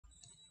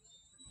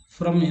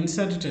From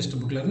Ncert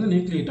textbook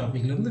nuclei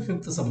topic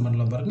fifth sum a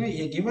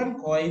given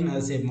coin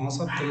has a mass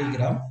of 3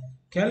 gram.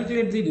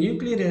 Calculate the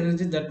nuclear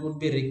energy that would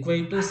be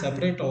required to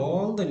separate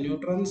all the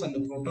neutrons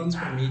and protons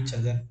from each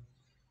other.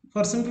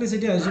 For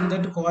simplicity, assume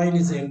that coin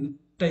is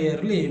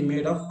entirely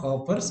made of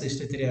copper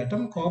 63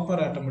 atom. Copper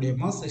atom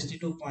mass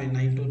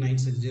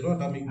 62.92960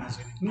 atomic mass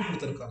unit.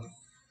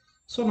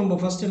 So நம்ம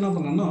first என்ன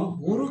பண்ணோம்னா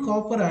ஒரு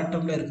copper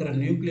ஆட்டம்ல இருக்கிற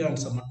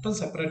நியூக்ளியான்ஸை மட்டும்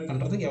separate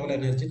பண்றதுக்கு எவ்வளவு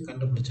எனர்ஜின்னு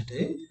கண்டுபிடிச்சிட்டு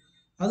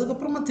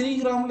அதுக்கப்புறமா 3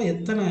 கிராம்ல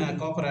எத்தனை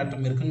காப்பர்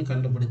ஆட்டம் இருக்குன்னு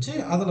கண்டுபிடிச்சு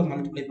அதில்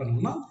மல்டிப்ளை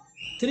பண்ணோம்னா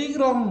 3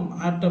 கிராம்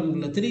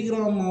ஆட்டம்ல 3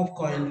 கிராம் ஆஃப்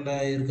காயின்ல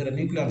இருக்கிற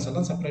நியூக்ளியான்ஸ்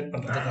எல்லாம் செப்பரேட்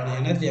பண்றதுக்கான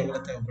எனர்ஜி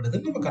எவ்வளவு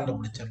தேவைப்படுதுன்னு நம்ம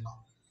கண்டுபிடிச்சிடலாம்.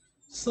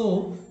 ஸோ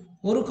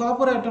ஒரு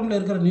காப்பர் ஆட்டம்ல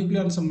இருக்கிற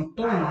நியூக்ளியான்ஸை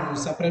மட்டும்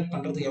செப்பரேட்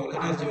பண்றதுக்கு எவ்வளவு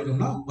எனர்ஜி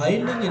வேணும்னா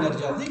binding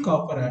energy of the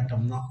copper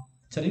ஆட்டம் தான்.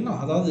 சரிங்களா?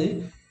 அதாவது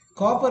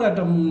காப்பர்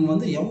ஆட்டம்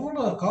வந்து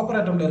எவ்வளோ காப்பர்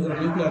ஆட்டம்ல இருக்கிற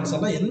நியூக்ளியான்ஸ்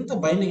எல்லாம் எந்த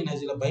பைண்டிங்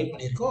எனர்ஜியில் பைண்ட்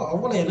பண்ணியிருக்கோ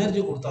அவ்வளோ எனர்ஜி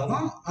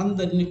கொடுத்தாதான்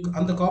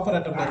அந்த காப்பர்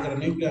ஆட்டம்ல இருக்கிற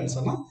நியூக்ளியான்ஸ்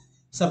எல்லாம்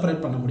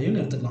செப்பரேட் பண்ண முடியும்னு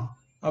எடுத்துக்கலாம்.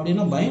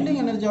 அப்படின்னா binding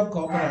energy of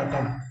copper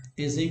atom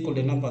is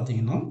equal என்ன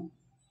பார்த்தீங்கன்னா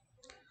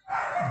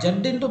Z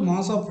into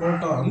mass of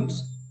protons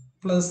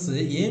plus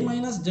A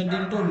minus Z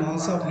into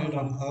mass of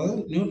neutron. அதாவது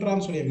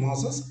நியூட்ரான்ஸ் உடைய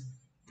மாசஸ்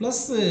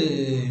பிளஸ்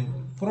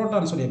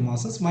புரோட்டான்ஸ் உடைய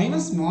masses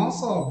minus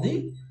mass of the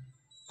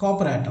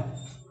copper ஆட்டம்.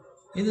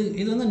 இது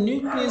வந்து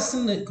nucleus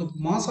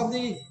mass of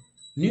the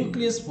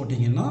nucleus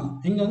போட்டிங்கன்னா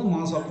இங்கே வந்து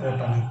மாஸ் ஆஃப்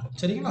புரோட்டான் இருக்கும்.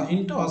 சரிங்களா?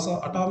 Into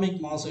atomic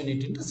mass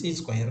unit into C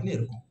ஸ்கொயர்னு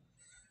இருக்கும்.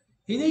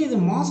 இது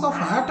மாஸ் ஆஃப்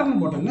ஆட்டம்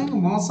போட்டோம்னா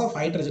இங்கே மாஸ் ஆஃப்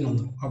ஹைட்ரஜன்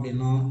வந்துடும்.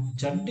 அப்படின்னா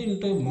Z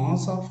into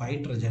mass of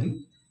hydrogen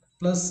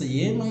plus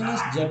A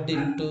minus Z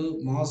into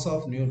mass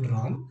of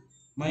neutron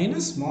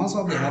minus mass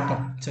of the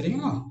ஆட்டம்.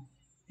 சரிங்களா?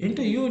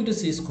 Into you into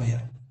C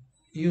square.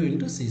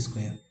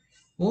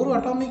 ஒரு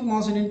atomic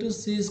mass into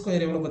C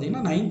square எவ்வளோ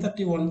பார்த்தீங்கன்னா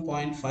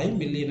 931.5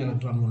 million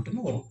electron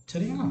வோல்ட்னு வரும்.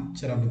 சரிங்களா?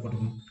 சரி, அப்படி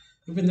போட்டுக்கணும்.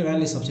 இப்போ இந்த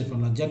வேல்யூ சப்ஸ்டிட்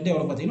பண்ணலாம். ஜெட்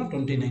எவ்வளோ பார்த்தீங்கன்னா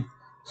 29.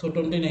 So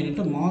 29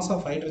 into mass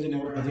of hydrogen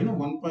எவ்வளோ பார்த்தீங்கன்னா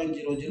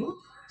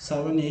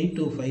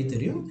 1.007825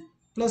 தெரியும்.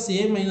 ப்ளஸ்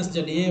ஏ மைனஸ்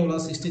ஜெட் ஏ எவ்வளோ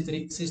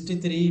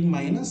 63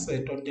 மைனஸ்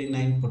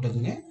 29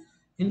 போட்டுக்குங்க.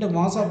 இன்ட்டு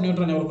மாஸ் ஆஃப்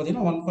நியூட்ரான் எவ்வளோ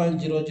பார்த்தீங்கன்னா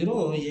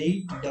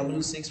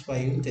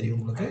 1.008665 தெரியும்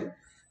உங்களுக்கு.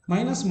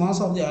 மைனஸ்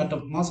மாஸ் ஆஃப் தி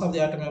ஆட்டம்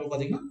எவ்வளோ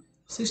பார்த்தீங்கன்னா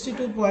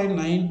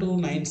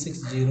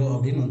 62.92960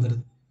 அப்படின்னு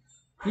வந்துடுது.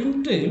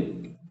 இன்ட்டு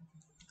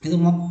இது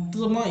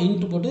மொத்தமாக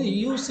இன்ட்டு போட்டு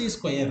யூசி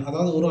ஸ்கொயர்,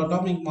 அதாவது ஒரு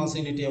அட்டாமிக் மாஸ்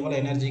யூனிட் எவ்வளோ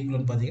எனர்ஜி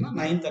ஈக்குவல்னு பார்த்தீங்கன்னா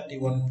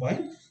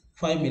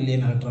 931.5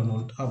 மில்லியன் எலக்ட்ரான்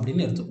வோல்ட்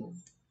அப்படின்னு எடுத்துக்குவோம்.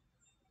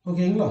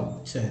 ஓகேங்களா?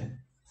 சரி.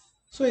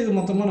 ஸோ இது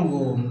மொத்தமாக நம்ம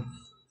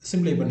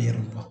சிம்பிளை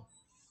பண்ணிடுறோம்ப்பா.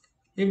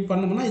 இப்போ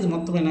பண்ணோம்னா இது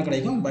மொத்தமாக என்ன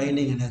கிடைக்கும்?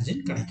 பைண்டிங் எனர்ஜி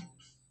கிடைக்கும்.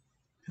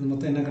 இது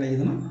மொத்தம் என்ன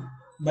கிடைக்குதுன்னா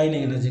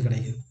பைண்டிங் எனர்ஜி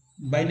கிடைக்குது.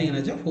 பைண்டிங்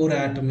எனர்ஜி ஆஃப் ஒரு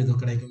ஆட்டம் இது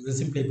கிடைக்கும். இது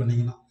சிம்பிளை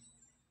பண்ணிங்கன்னா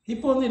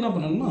இப்போ வந்து என்ன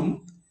பண்ணணும்னா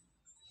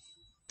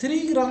 3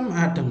 கிராம்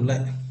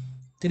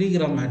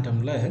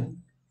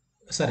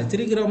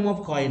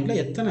ஆஃப் காயின்ல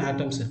எத்தனை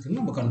ஆட்டம்ஸ் இருக்குன்னு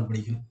நம்ம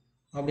கண்டுபிடிக்கணும்.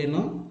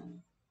 அப்படின்னா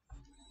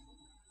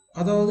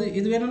அதாவது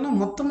இது வேணும்னா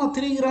மொத்தமாக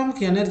 3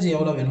 கிராமுக்கு எனர்ஜி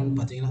எவ்வளோ வேணும்னு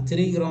பார்த்தீங்கன்னா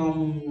 3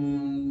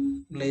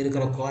 கிராமில்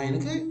இருக்கிற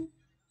காயினுக்கு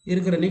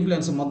இருக்கிற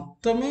நியூக்ளியன்ஸ்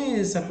மொத்தமே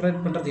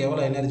செப்பரேட் பண்ணுறதுக்கு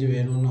எவ்வளோ எனர்ஜி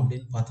வேணும்னு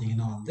அப்படின்னு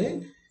பார்த்தீங்கன்னா வந்து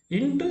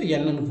இன்ட்டு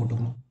என்னன்னு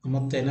போட்டுக்கணும்.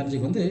 மொத்த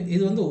எனர்ஜிக்கு வந்து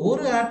இது வந்து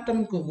ஒரு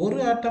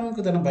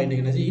ஆட்டமுக்கு தானே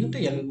பைண்டிங் எனர்ஜி இன்ட்டு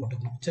என்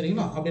போட்டுக்கணும்.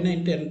 சரிங்களா? அப்படின்னா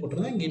இன்ட்டு என்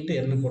போட்டுருந்தா இங்கே இன்ட்டு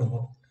என் போட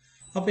போகிறோம்.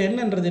 அப்போ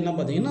என்னன்றது என்ன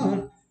பார்த்தீங்கன்னா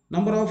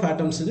நம்பர் ஆஃப்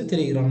ஆட்டம்ஸ் இது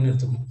 3 கிராம்னு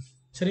எடுத்துக்கணும்.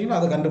 சரிங்களா?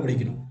 அதை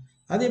கண்டுபிடிக்கணும்.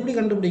 அது எப்படி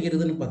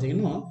கண்டுபிடிக்கிறதுன்னு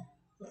பார்த்தீங்கன்னா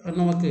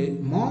நமக்கு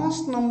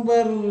மாஸ்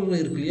நம்பர்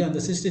இருக்கு இல்லையா, அந்த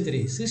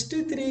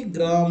 63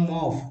 கிராம்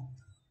ஆஃப்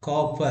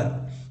காப்பர்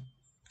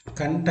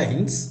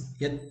கண்டைன்ஸ்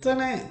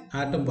எத்தனை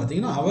ஆட்டம்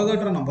பார்த்தீங்கன்னா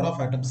Avogadro number of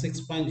atom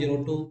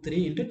 6.023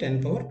 into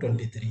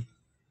 10^23.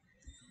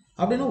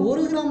 அப்படின்னா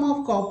 1 கிராம்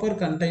ஆஃப் காப்பர்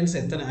கண்டைன்ஸ்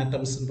எத்தனை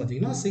ஆட்டம்ஸ்ன்னு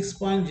பார்த்தீங்கன்னா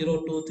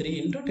 6.023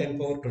 இன்ட்டு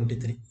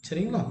 10^23.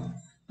 சரிங்களா?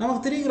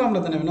 நமக்கு 3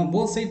 கிராமில் தானே வேணும்,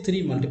 போத் சைட்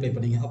 3 மல்டிப்ளை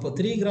பண்ணிங்க. அப்போ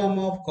 3 கிராம்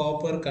ஆஃப்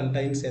காப்பர்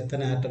கண்டைன்ஸ்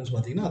எத்தனை ஆட்டம்ஸ்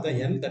பார்த்தீங்கன்னா அதான்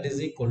n, that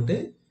is equal to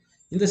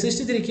இந்த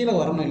 63 கீழே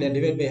வரணும் இல்லையா,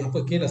 டிவைட் பை, அப்போ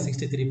கீழே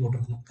 63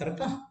 போட்டிருக்கணும்.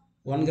 கரெக்டாக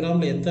 1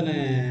 கிராமில் எத்தனை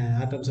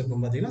ஆட்டம்ஸ்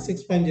இருக்கும் பார்த்தீங்கன்னா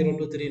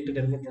 6.023 இன்ட்டு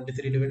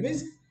 10^23 டிவைட் பை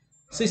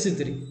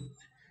 63.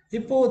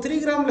 இப்போது 3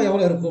 கிராமில்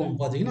எவ்வளோ இருக்கும்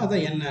பார்த்தீங்கன்னா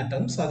அதான் n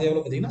ஆட்டம்ஸ். அது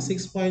எவ்வளோ பார்த்தீங்கன்னா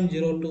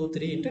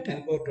 6.023 இன்ட்டு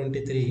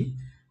 10^23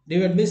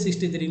 டிவைட் பை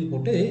 63ன்னு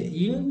போட்டு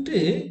இன்ட்டு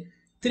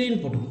 3ன்னு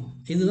போட்டுக்கணும்.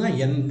 இதுதான்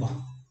n-பா.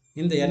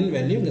 இந்த n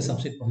வேல்யூ இங்கே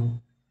சப்ஸ்டிட் பண்ணணும்.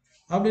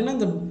 அப்படின்னா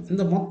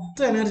இந்த மொத்த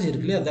எனர்ஜி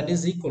இருக்கு இல்லையா, that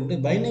is equal to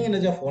binding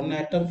energy of 1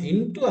 atom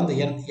into அந்த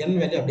n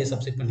வேல்யூ அப்படியே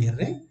சப்ஸ்டிட்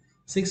பண்ணிடுறேன்.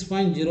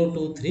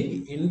 6.023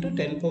 இன்ட்டு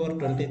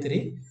 10^23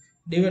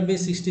 டிவைட் பை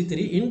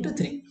 63 இன்ட்டு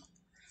 3.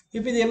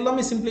 இப்போ இது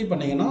எல்லாமே சிம்பிளை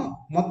பண்ணிங்கன்னா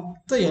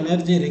மொத்த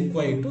energy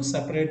required to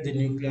separate the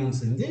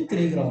nucleons in the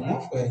 3 gram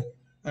of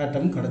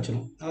ஆட்டம்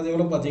கிடச்சிடும். அது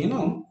எவ்வளோ பார்த்தீங்கன்னா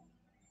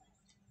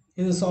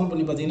இது சால்வ்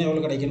பண்ணி பார்த்தீங்கன்னா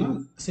எவ்வளோ கிடைக்குன்னா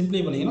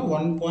சிம்பிளை பண்ணிங்கன்னா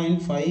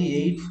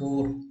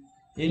 1.584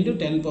 இன்ட்டு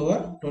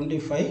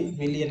 10^25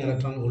 மில்லியன்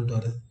எலக்ட்ரான் வோல்ட்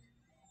வருது.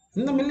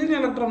 இந்த மில்லியன்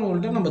எலக்ட்ரான்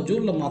வோல்ட்டை நம்ம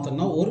ஜூலில்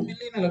மாற்றோம்னா 1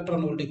 மில்லியன்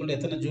எலக்ட்ரான் வோல்ட்டுக்குள்ள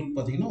எத்தனை ஜூல்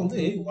பார்த்தீங்கன்னா வந்து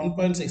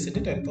 1.6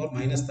 இன்ட்டு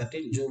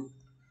 10^-13 ஜூல்.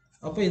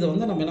 அப்போ இதை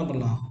வந்து நம்ம என்ன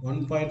பண்ணலாம்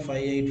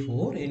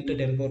 1.584 இன்ட்டு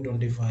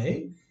 10^25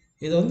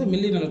 இதை வந்து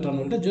மில்லியன் எலக்ட்ரான்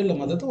வோல்ட்டை ஜூலில்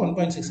மாற்றது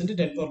 1.6 ×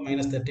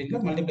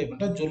 10⁻13 மல்டிப்ளை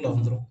பண்ணிட்டா ஜூலில்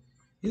வந்துடும்.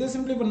 இதை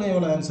சிம்பிளை பண்ணால்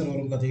எவ்வளோ ஆன்சர்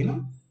வரும் பார்த்தீங்கன்னா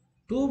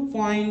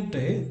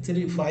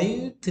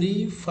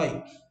 2.3535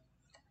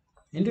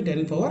 ×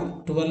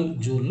 10⁻12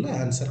 ஜூலில்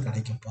answer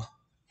கிடைக்கும்ப்பா.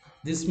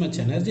 This much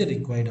energy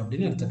required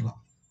அப்படின்னு எடுத்துக்கலாம்.